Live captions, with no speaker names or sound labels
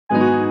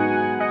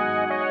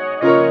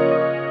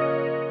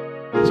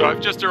So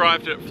I've just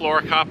arrived at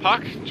Flora Car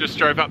Park, just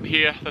drove up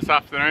here this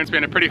afternoon. It's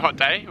been a pretty hot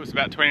day. It was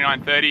about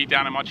 29:30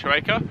 down in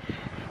Motueka.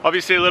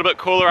 Obviously a little bit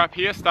cooler up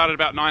here, started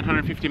about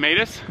 950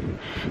 meters.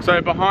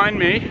 So behind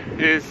me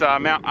is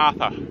Mount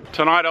Arthur.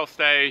 Tonight I'll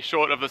stay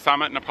short of the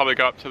summit and I'll probably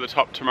go up to the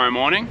top tomorrow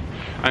morning.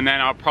 And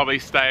then I'll probably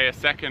stay a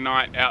second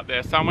night out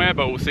there somewhere,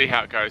 but we'll see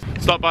how it goes.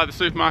 Stopped by the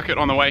supermarket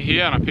on the way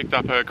here and I picked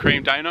up a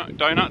cream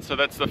donut, so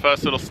that's the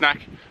first little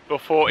snack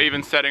before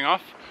even setting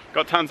off.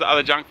 Got tons of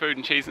other junk food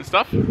and cheese and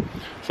stuff,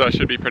 so I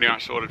should be pretty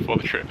much sorted for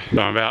the trip.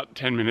 So I'm about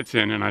 10 minutes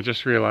in and I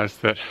just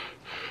realized that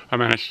I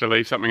managed to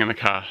leave something in the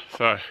car,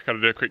 so got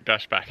to do a quick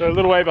dash back. So a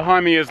little way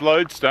behind me is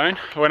Lodestone.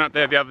 I went up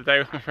there the other day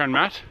with my friend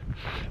Matt,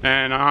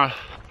 and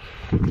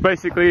it's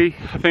basically,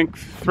 I think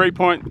 4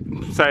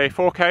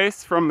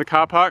 Ks from the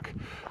car park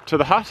to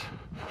the hut.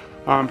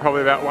 I'm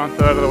probably about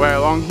 1/3 of the way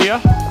along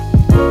here.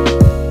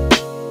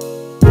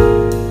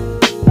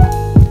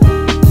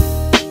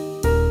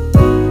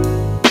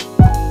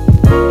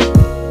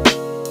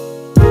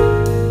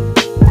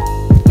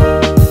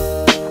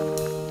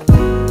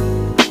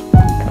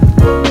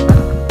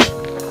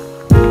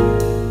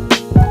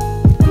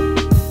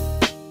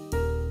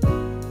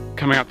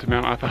 Coming up to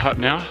Mount Arthur Hut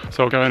now,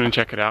 so I'll go in and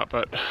check it out,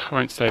 but I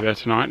won't stay there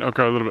tonight. I'll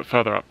go a little bit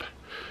further up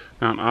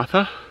Mount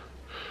Arthur,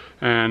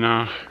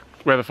 and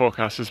weather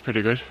forecast is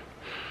pretty good,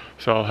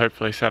 so I'll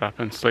hopefully set up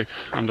and sleep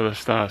under the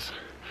stars.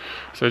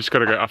 So I just got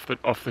to go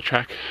off the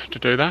track to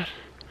do that,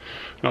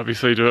 and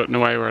obviously do it in a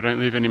way where I don't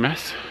leave any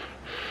mess,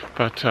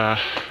 but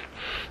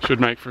should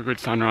make for a good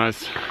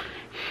sunrise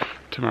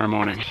tomorrow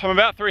morning. I'm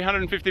about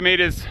 350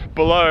 meters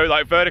below,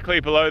 like vertically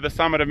below the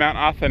summit of Mount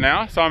Arthur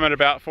now, so I'm at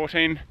about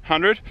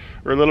 1400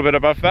 or a little bit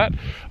above that.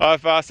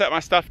 I've set my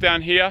stuff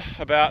down here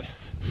about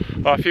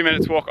a few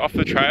minutes walk off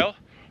the trail.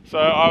 So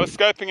I was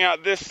scoping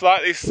out this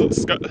slightly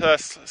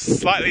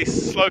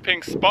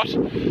sloping spot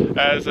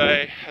as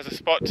a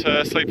spot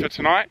to sleep for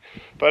tonight,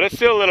 but it's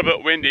still a little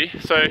bit windy.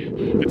 So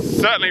it's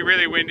certainly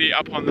really windy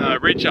up on the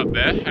ridge up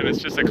there, and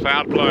it's just a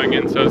cloud blowing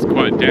in, so it's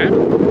quite damp.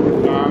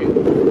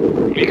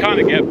 You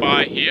kind of get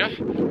by here,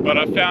 but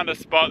I've found a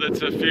spot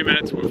that's a few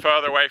minutes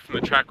further away from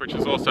the track, which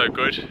is also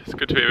good. It's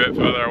good to be a bit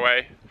further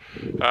away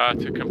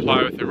to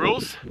comply with the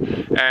rules,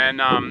 and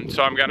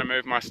so I'm going to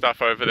move my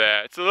stuff over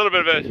there. It's a little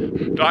bit of a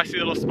dicey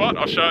little spot,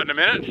 I'll show it in a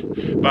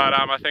minute, but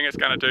I think it's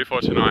going to do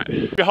for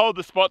tonight. Behold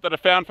the spot that I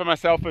found for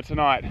myself for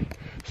tonight.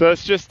 So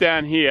it's just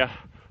down here,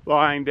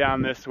 lying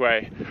down this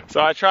way.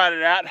 So I tried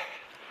it out.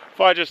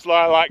 If I just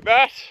lie like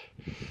that,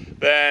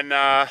 then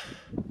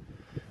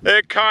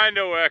it kind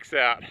of works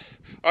out.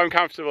 I'm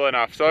comfortable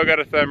enough, so I've got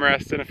a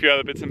thermarest and a few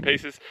other bits and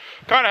pieces.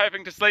 Kind of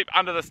hoping to sleep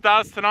under the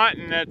stars tonight,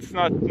 and it's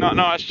not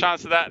much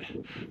chance of that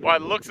by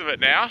the looks of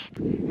it now.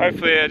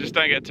 Hopefully I just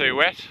don't get too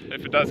wet.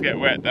 If it does get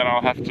wet, then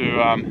I'll have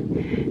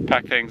to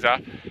pack things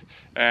up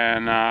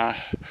and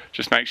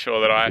just make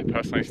sure that I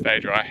personally stay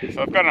dry.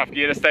 So I've got enough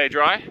gear to stay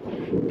dry,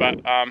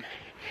 but I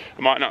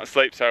might not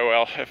sleep so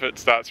well if it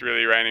starts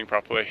really raining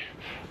properly.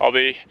 I'll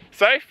be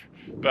safe,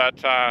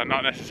 but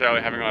not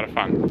necessarily having a lot of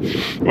fun.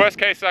 Worst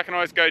case, I can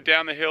always go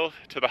down the hill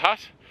to the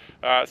hut.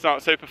 It's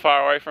not super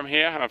far away from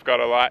here, and I've got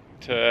a light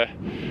to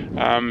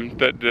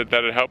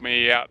that'd help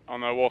me out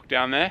on the walk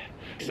down there.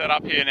 Set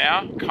up here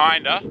now,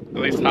 kinda, at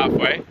least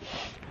halfway.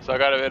 So I've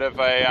got a bit of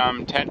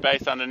a tent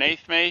base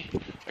underneath me.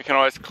 I can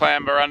always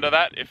clamber under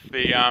that if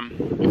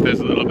there's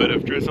a little bit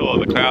of drizzle or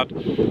the cloud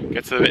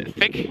gets a bit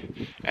thick.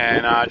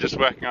 And just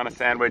working on a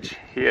sandwich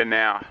here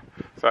now.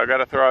 So I've got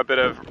to throw a bit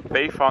of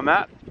beef on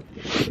that.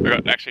 We've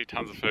got actually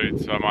tons of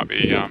food, so I might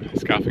be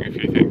scarfing a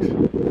few things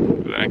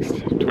for the next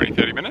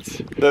 20-30 minutes.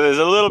 So there's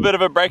a little bit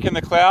of a break in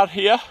the cloud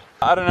here.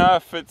 I don't know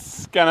if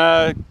it's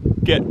gonna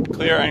get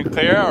clearer and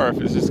clearer or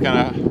if it's just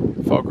gonna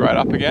fog right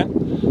up again,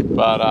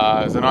 but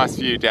there's a nice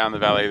view down the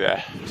valley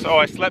there. So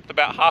I slept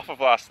about half of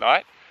last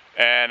night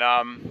and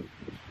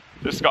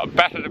just got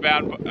battered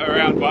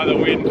around by the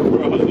wind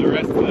for the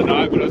rest of the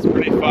night, but it was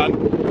pretty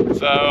fun.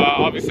 So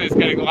obviously it's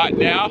getting light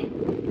now,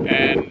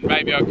 and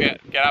maybe I'll get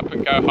up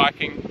and go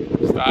hiking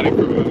starting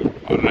from,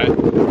 I don't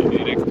know, in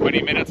the next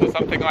 20 minutes or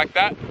something like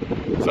that.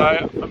 So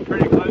I'm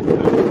pretty close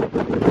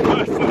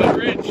to the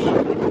ridge,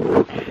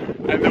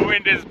 and the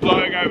wind is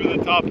blowing over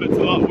the top. It's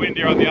a lot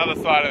windier on the other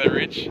side of the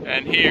ridge,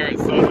 and here it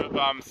sort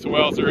of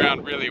swirls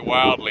around really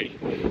wildly.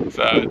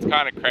 So it's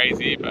kind of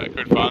crazy, but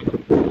good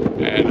fun.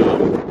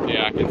 And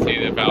yeah, I can see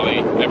the valley.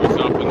 Every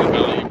so often the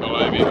valley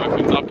below me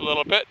opens up a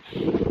little bit.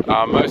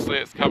 Mostly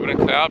it's covered in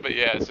cloud, but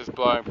yeah, it's just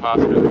blowing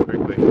past really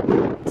quickly.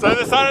 So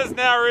the sun has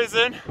now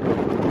risen.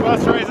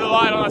 First rays of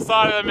light on the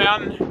side of the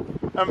mountain,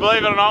 and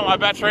believe it or not, my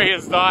battery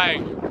is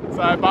dying.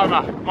 So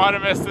bummer, might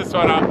have messed this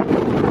one up,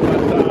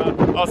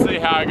 but I'll see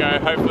how I go.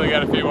 Hopefully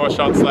get a few more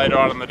shots later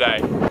on in the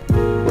day.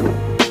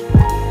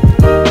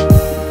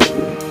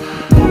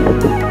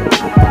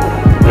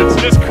 It's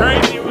just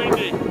crazy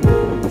windy.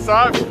 So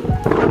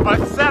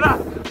I've set up.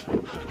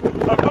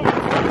 I put my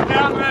stuff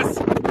down this.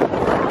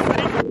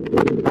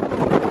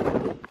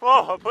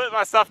 Oh, I put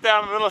my stuff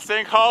down in the little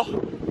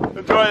sinkhole.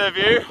 Enjoy the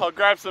view. I'll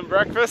grab some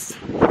breakfast,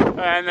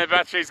 and the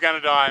battery's going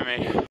to die on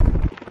me.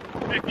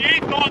 If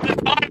you thought the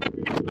time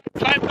of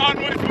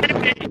Python was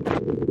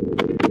windy.